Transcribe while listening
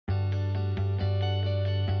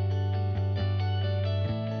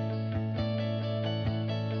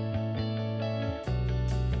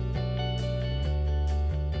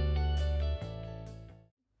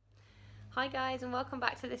Hi guys, and welcome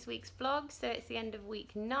back to this week's vlog. So it's the end of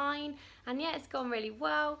week 9 and yeah, it's gone really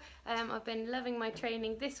well. I've been loving my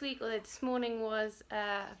training this week, although this morning was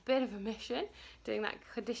a bit of a mission doing that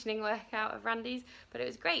conditioning workout of Randy's, but it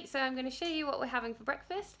was great. So I'm going to show you what we're having for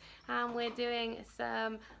breakfast, and we're doing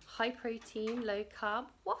some high protein low carb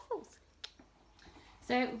waffles.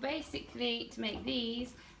 So basically, to make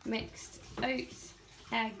these, mixed oats,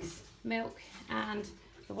 eggs, milk and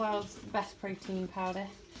the world's best protein powder,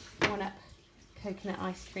 1UP coconut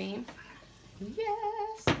ice cream.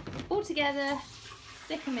 Yes! All together,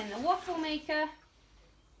 stick them in the waffle maker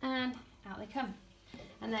and out they come.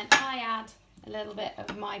 And then I add a little bit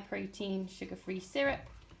of my protein sugar-free syrup,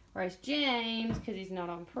 whereas James, because he's not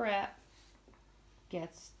on prep,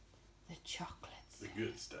 gets the chocolates. The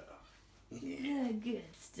good stuff. The good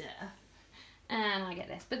stuff. And I get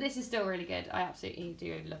this, but this is still really good. I absolutely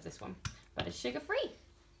do love this one, but it's sugar-free.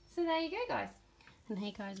 So there you go, guys. And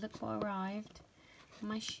hey guys, look what arrived.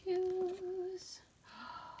 My shoes.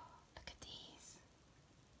 Look at these.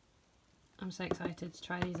 I'm so excited to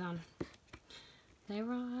try these on. They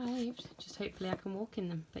arrived. Just hopefully I can walk in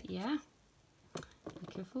them. But yeah,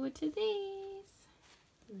 looking forward to these.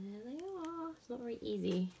 There they are. It's not very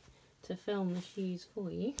easy to film the shoes for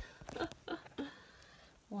you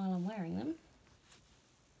while I'm wearing them.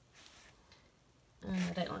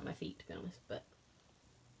 I don't like my feet, to be honest, but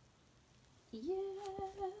yes,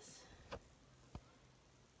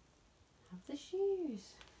 have the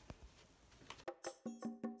shoes.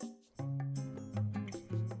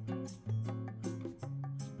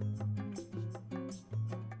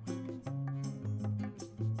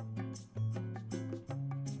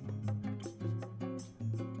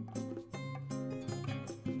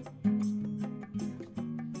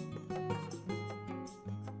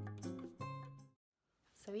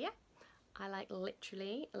 So yeah, I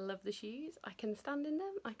literally love the shoes. I can stand in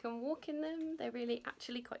them, I can walk in them. They're really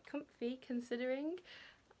actually quite comfy considering.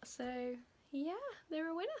 So yeah, they're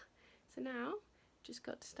a winner. So now, just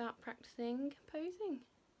got to start practicing posing.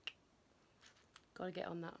 Gotta get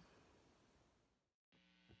on that.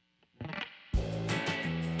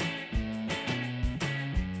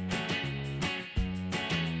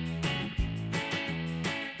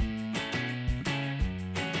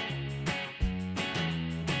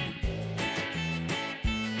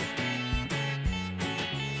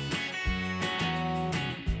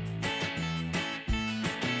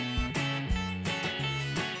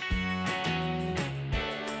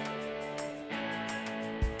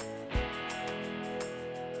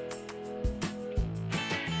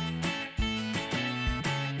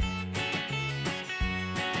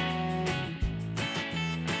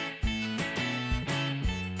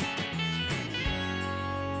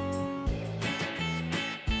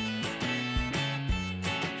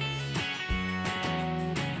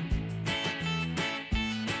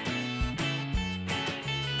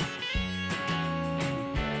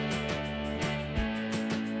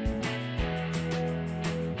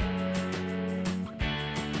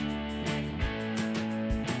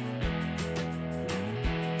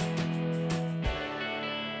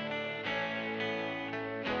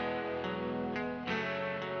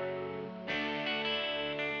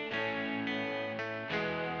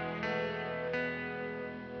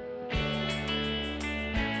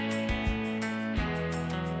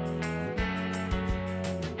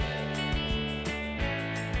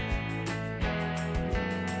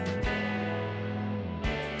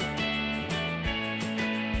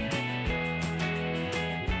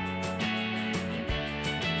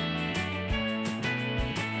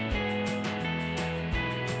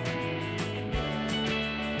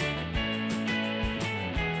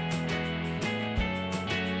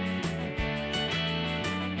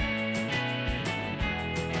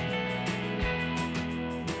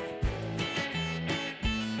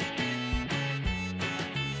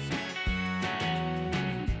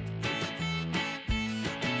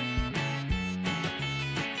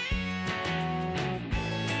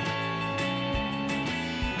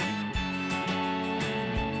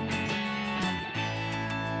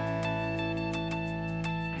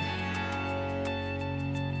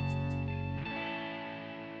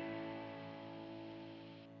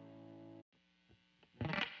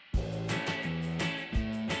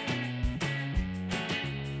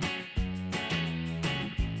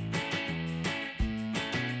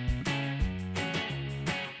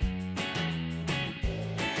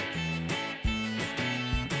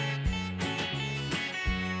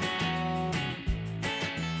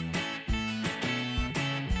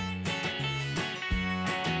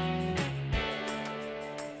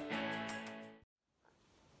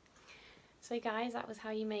 So guys, that was how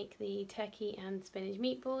you make the turkey and spinach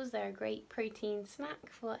meatballs. They're a great protein snack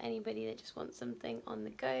for anybody that just wants something on the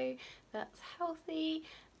go that's healthy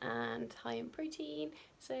and high in protein.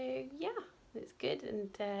 So yeah, it's good, and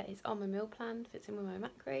it's on my meal plan, fits in with my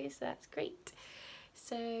macros, so that's great.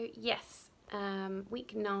 So yes,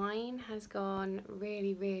 week 9 has gone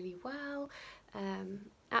really well.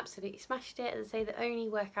 Absolutely smashed it. As I say, the only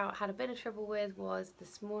workout I had a bit of trouble with was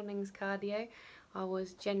this morning's cardio. I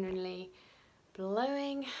was genuinely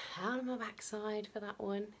blowing out of my backside for that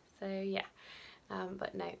one, so yeah.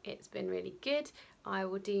 But no, it's been really good. I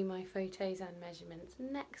will do my photos and measurements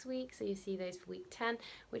next week, so you see those for week 10.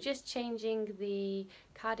 We're just changing the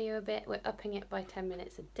cardio a bit. We're upping it by 10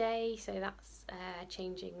 minutes a day, so that's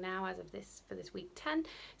changing now as of this for this week 10.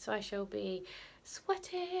 So I shall be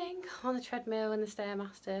sweating on the treadmill and the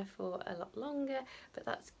Stairmaster for a lot longer, but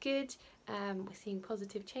that's good. We're seeing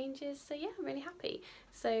positive changes, so yeah, I'm really happy.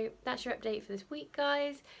 So that's your update for this week,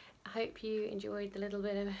 guys. I hope you enjoyed the little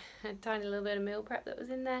bit of a tiny little bit of meal prep that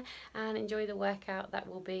was in there, and enjoy the workout that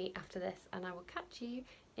will be after this, and I will catch you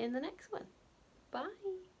in the next one.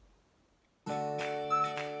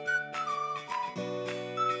 Bye.